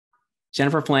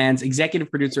Jennifer Flanz,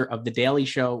 executive producer of The Daily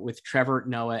Show with Trevor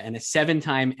Noah, and a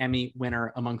 7-time Emmy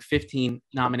winner among 15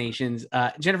 nominations.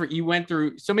 Jennifer, you went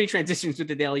through so many transitions with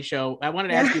The Daily Show. I wanted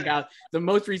to ask you about the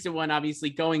most recent one, obviously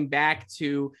going back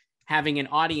to having an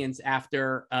audience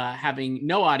after having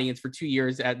no audience for 2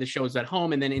 years. The show was at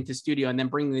home and then into studio, and then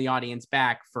bringing the audience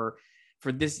back for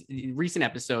this recent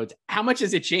episodes. How much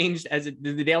has it changed as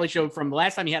The Daily Show from the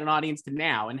last time you had an audience to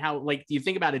now? And how, do you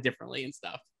think about it differently and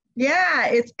stuff?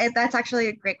 Yeah, that's actually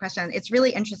a great question. It's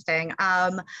really interesting.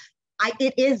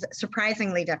 It is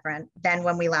surprisingly different than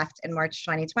when we left in March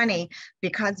 2020,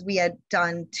 because we had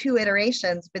done 2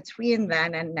 iterations between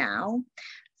then and now.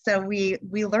 So we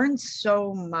learned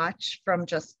so much from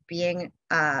just being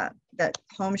the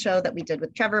home show that we did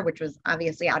with Trevor, which was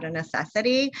obviously out of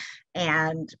necessity.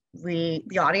 And the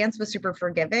audience was super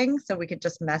forgiving, so we could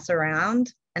just mess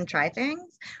around and try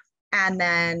things. And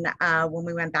then when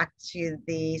we went back to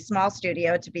the small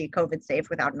studio to be COVID safe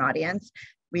without an audience,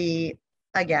 we,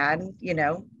 again,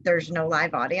 there's no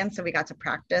live audience. So we got to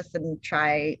practice and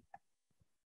try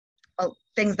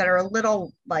things that are a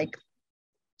little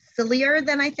sillier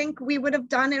than I think we would have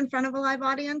done in front of a live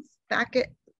audience back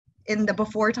in the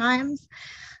before times.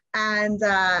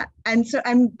 But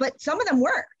some of them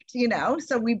worked,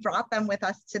 so we brought them with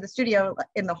us to the studio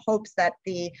in the hopes that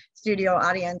the studio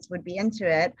audience would be into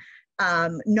it.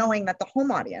 Knowing that the home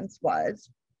audience was,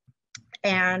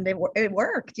 and it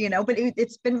worked, but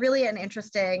it's been really an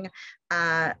interesting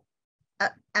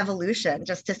evolution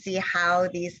just to see how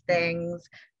these things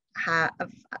have,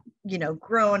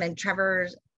 grown. And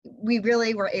we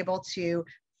really were able to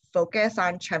focus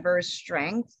on Trevor's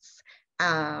strengths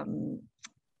and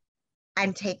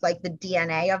take the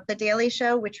DNA of The Daily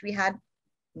Show, which we had,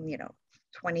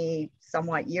 20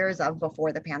 somewhat years of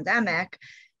before the pandemic.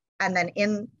 And then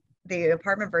in the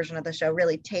apartment version of the show,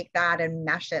 really take that and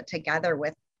mesh it together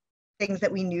with things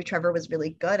that we knew Trevor was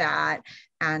really good at.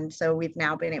 And so we've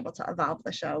now been able to evolve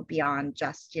the show beyond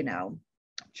just,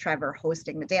 Trevor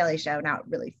hosting The Daily Show. Now it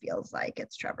really feels like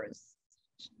it's Trevor's,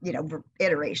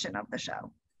 iteration of the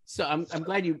show. So I'm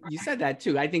glad you said that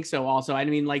too. I think so also. I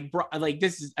mean,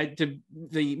 this is to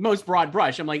the most broad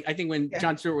brush. I think when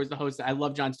Jon Stewart was the host, I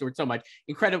love Jon Stewart so much,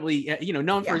 incredibly,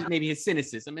 known for maybe his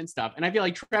cynicism and stuff. And I feel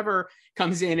like Trevor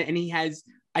comes in and he has,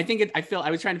 I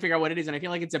was trying to figure out what it is. And I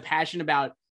feel like it's a passion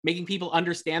about making people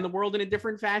understand the world in a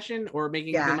different fashion, or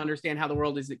making them understand how the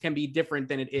world can be different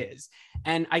than it is.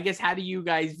 And I guess, how do you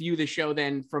guys view the show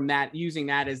then from that, using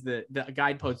that as the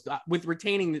guidepost, with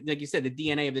retaining, like you said, the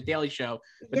DNA of The Daily Show,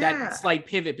 but that slight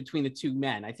pivot between the two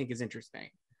men, I think is interesting.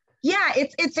 Yeah,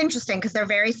 it's interesting because they're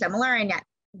very similar and yet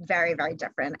very, very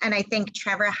different. And I think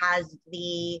Trevor has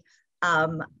the,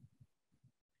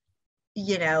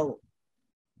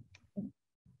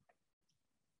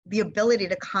 the ability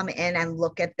to come in and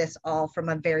look at this all from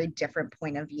a very different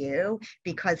point of view,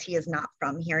 because he is not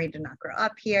from here. He did not grow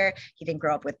up here. He didn't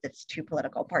grow up with this 2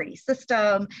 political party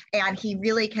system. And he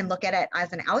really can look at it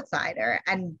as an outsider.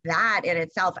 And that in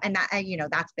itself, and that,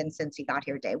 that's been since he got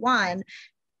here day one,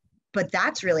 but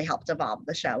that's really helped evolve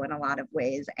the show in a lot of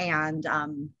ways. And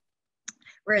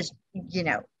whereas,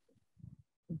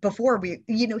 before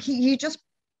he just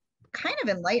kind of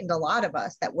enlightened a lot of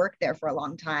us that worked there for a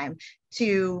long time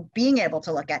to being able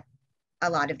to look at a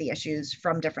lot of the issues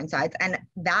from different sides. And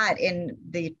that in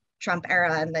the Trump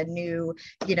era and the new,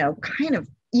 kind of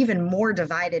even more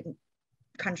divided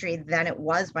country than it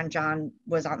was when John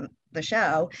was on the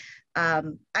show.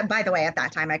 And by the way, at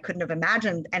that time, I couldn't have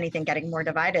imagined anything getting more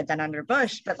divided than under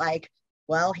Bush, but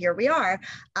here we are.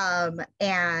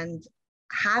 And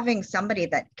having somebody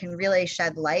that can really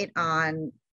shed light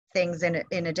on things in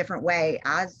a different way,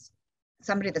 as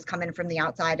somebody that's come in from the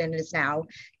outside and is now,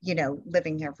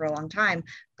 living here for a long time,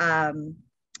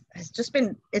 it's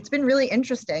been really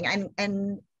interesting,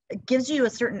 and it gives you a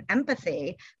certain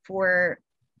empathy for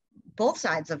both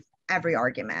sides of every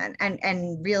argument,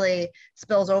 and really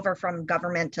spills over from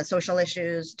government to social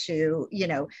issues to,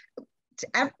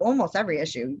 almost every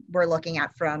issue we're looking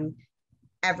at from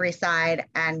every side.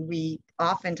 And we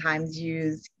oftentimes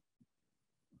use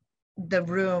the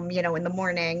room, in the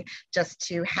morning just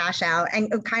to hash out, and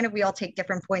kind of, we all take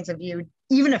different points of view,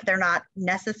 even if they're not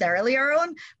necessarily our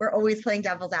own. We're always playing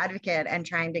devil's advocate and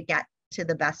trying to get to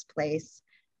the best place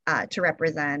to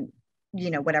represent,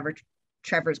 whatever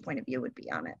Trevor's point of view would be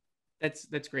on it.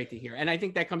 That's great to hear. And I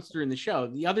think that comes through in the show.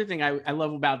 The other thing I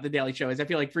love about The Daily Show is I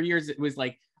feel like for years it was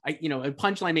a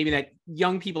punchline maybe that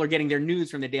young people are getting their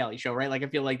news from the Daily Show, right? Like I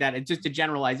feel like that. It's just to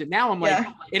generalize it. Now I'm like,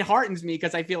 it heartens me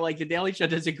because I feel like the Daily Show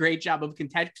does a great job of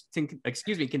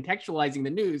contextualizing the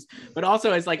news, but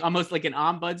also as like almost like an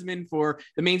ombudsman for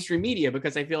the mainstream media,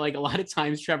 because I feel like a lot of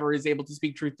times Trevor is able to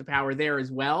speak truth to power there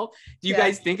as well. Do you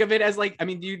guys think of it as like, I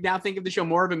mean, do you now think of the show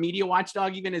more of a media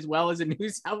watchdog even as well as a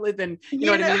news outlet than, you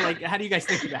know what I mean? Like, how do you guys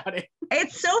think about it?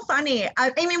 It's so funny.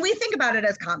 I mean, we think about it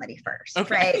as comedy first,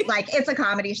 right? Like it's a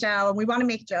comedy show and we want to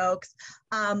make jokes,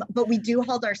 but we do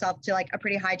hold ourselves to like a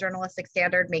pretty high journalistic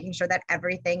standard, making sure that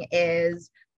everything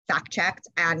is fact checked,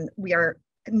 and we are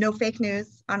no fake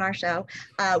news on our show.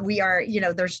 We are,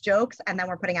 there's jokes and then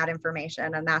we're putting out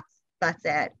information, and that's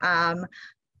it.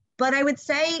 But I would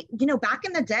say, back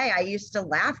in the day, I used to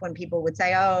laugh when people would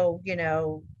say, oh,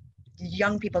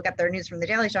 young people get their news from the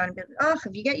Daily Show, and be like, oh,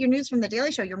 if you get your news from the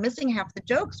Daily Show, you're missing half the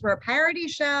jokes. We're a parody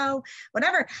show,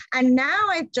 whatever. And now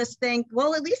I just think,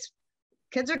 well, at least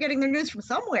kids are getting their news from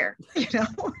somewhere,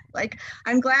 like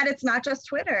I'm glad it's not just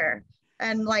Twitter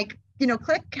and like,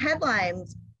 click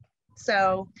headlines.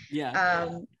 So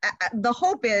the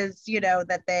hope is,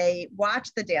 that they watch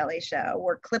the Daily Show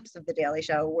or clips of the Daily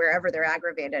Show wherever they're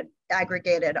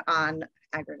aggregated online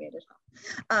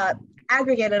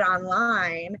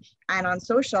and on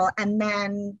social, and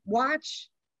then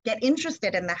get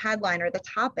interested in the headline or the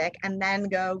topic, and then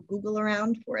go Google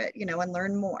around for it, and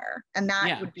learn more. And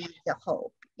that would be the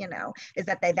hope, is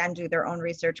that they then do their own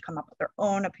research, come up with their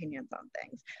own opinions on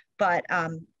things. But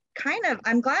I'm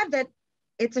glad that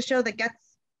it's a show that gets,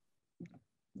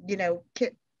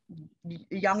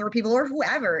 younger people or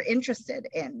whoever interested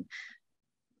in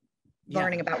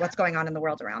learning about what's going on in the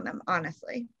world around them,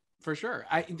 honestly. For sure.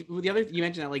 You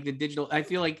mentioned that like the digital, I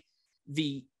feel like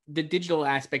the digital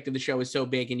aspect of the show is so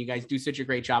big, and you guys do such a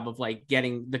great job of like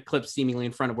getting the clips seemingly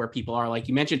in front of where people are. Like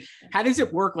you mentioned, how does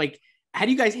it work? Like, how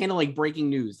do you guys handle like breaking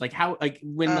news? Like how, like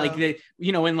when like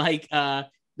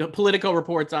the Politico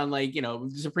reports on like,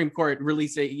 the Supreme Court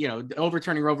release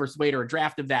overturning Roe versus Wade or a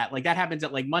draft of that, like that happens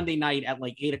at like Monday night at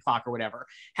like 8:00 or whatever.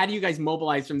 How do you guys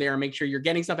mobilize from there and make sure you're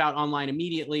getting stuff out online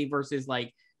immediately versus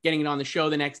like getting it on the show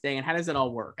the next day? And how does it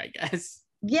all work, I guess?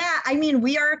 Yeah, I mean,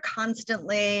 we are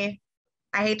constantly,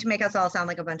 I hate to make us all sound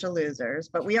like a bunch of losers,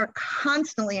 but we are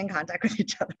constantly in contact with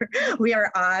each other. We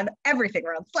are on everything.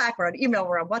 We're on Slack, we're on email,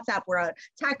 we're on WhatsApp, we're on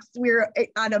text, we're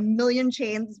on a million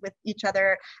chains with each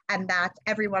other. And that's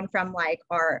everyone from like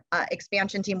our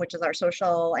expansion team, which is our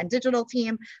social and digital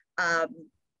team, as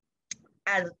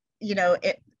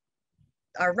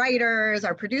our writers,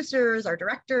 our producers, our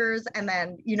directors, and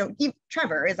then,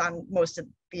 Trevor is on most of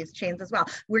these chains as well.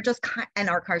 We're just, and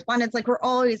our correspondents, like we're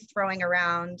always throwing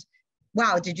around,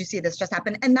 wow, did you see this just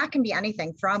happen? And that can be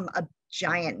anything from a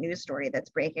giant news story that's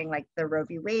breaking, like the Roe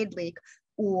v. Wade leak,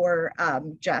 or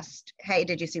just, hey,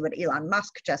 did you see what Elon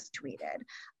Musk just tweeted?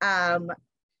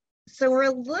 So we're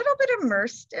a little bit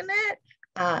immersed in it,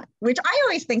 which I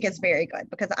always think is very good,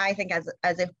 because I think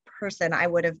as a person, I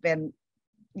would have been,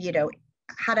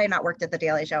 had I not worked at the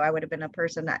Daily Show, I would have been a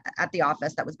person at the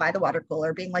office that was by the water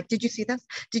cooler being like, did you see this?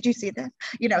 Did you see this?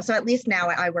 So at least now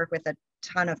I work with a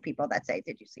ton of people that say,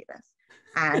 did you see this?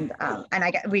 And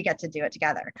we get to do it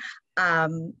together.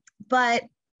 But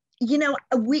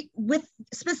we, with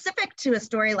specific to a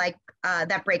story like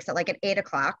that breaks at like an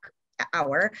 8:00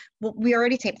 hour, well, we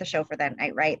already taped the show for that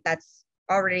night, right? That's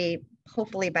already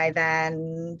hopefully by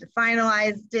then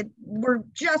finalized. We're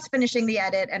just finishing the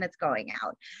edit and it's going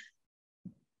out.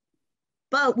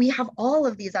 But we have all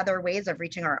of these other ways of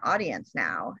reaching our audience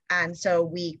now. And so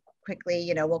we quickly,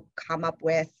 we'll come up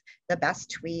with the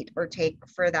best tweet or take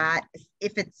for that.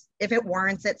 If it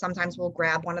warrants it, sometimes we'll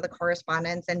grab one of the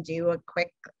correspondents and do a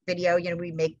quick video.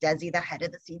 We make Desi the head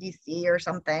of the CDC or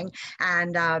something.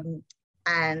 And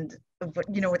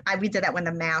we did that when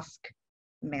the mask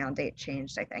mandate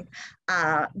changed, I think.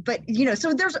 But,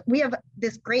 so we have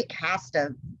this great cast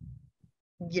of,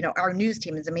 our news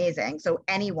team is amazing. So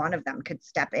any one of them could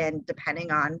step in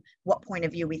depending on what point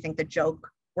of view we think the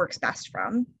joke works best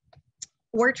from,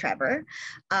 or Trevor.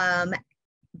 But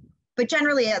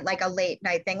generally at like a late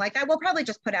night thing like that, we'll probably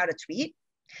just put out a tweet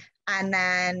and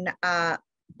then,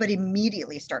 but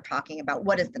immediately start talking about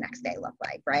what does the next day look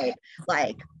like, right?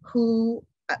 Like who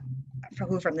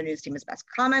from the news team is best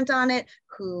comment on it,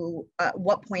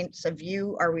 what points of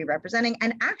view are we representing?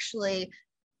 And actually,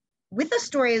 with a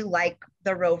story like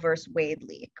the Roe versus Wade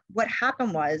leak, what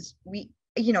happened was I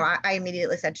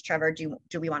immediately said to Trevor, do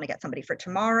we want to get somebody for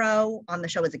tomorrow on the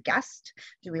show as a guest?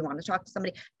 Do we want to talk to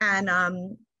somebody? And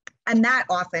that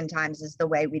oftentimes is the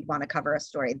way we'd want to cover a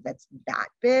story that's that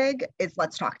big, is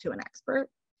let's talk to an expert.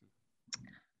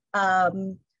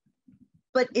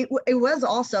 but it was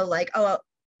also like, oh,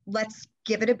 let's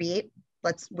give it a beat.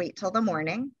 Let's wait till the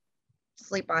morning,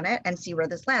 sleep on it, and see where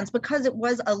this lands, because it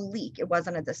was a leak. It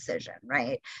wasn't a decision,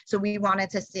 right? So we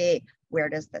wanted to see, where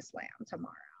does this land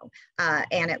tomorrow?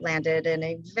 And it landed in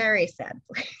a very sad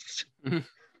place,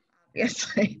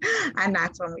 obviously. And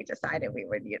that's when we decided we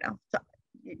would,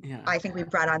 I think we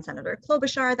brought on Senator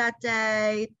Klobuchar that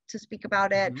day to speak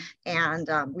about it. And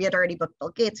we had already booked Bill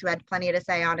Gates, who had plenty to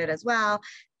say on it as well.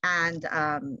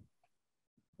 And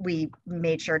we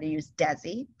made sure to use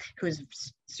Desi, who's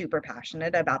super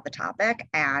passionate about the topic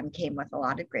and came with a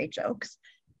lot of great jokes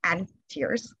and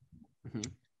tears.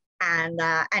 And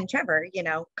Trevor,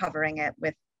 covering it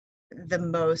with the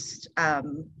most,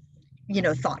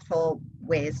 thoughtful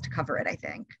ways to cover it, I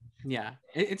think. Yeah,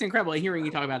 it's incredible. Hearing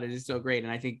you talk about it is so great.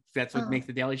 And I think that's what makes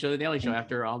The Daily Show the Daily Show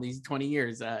after all these 20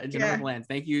 years. Jennifer Flanz,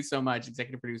 thank you so much,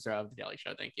 executive producer of The Daily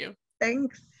Show. Thank you.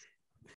 Thanks.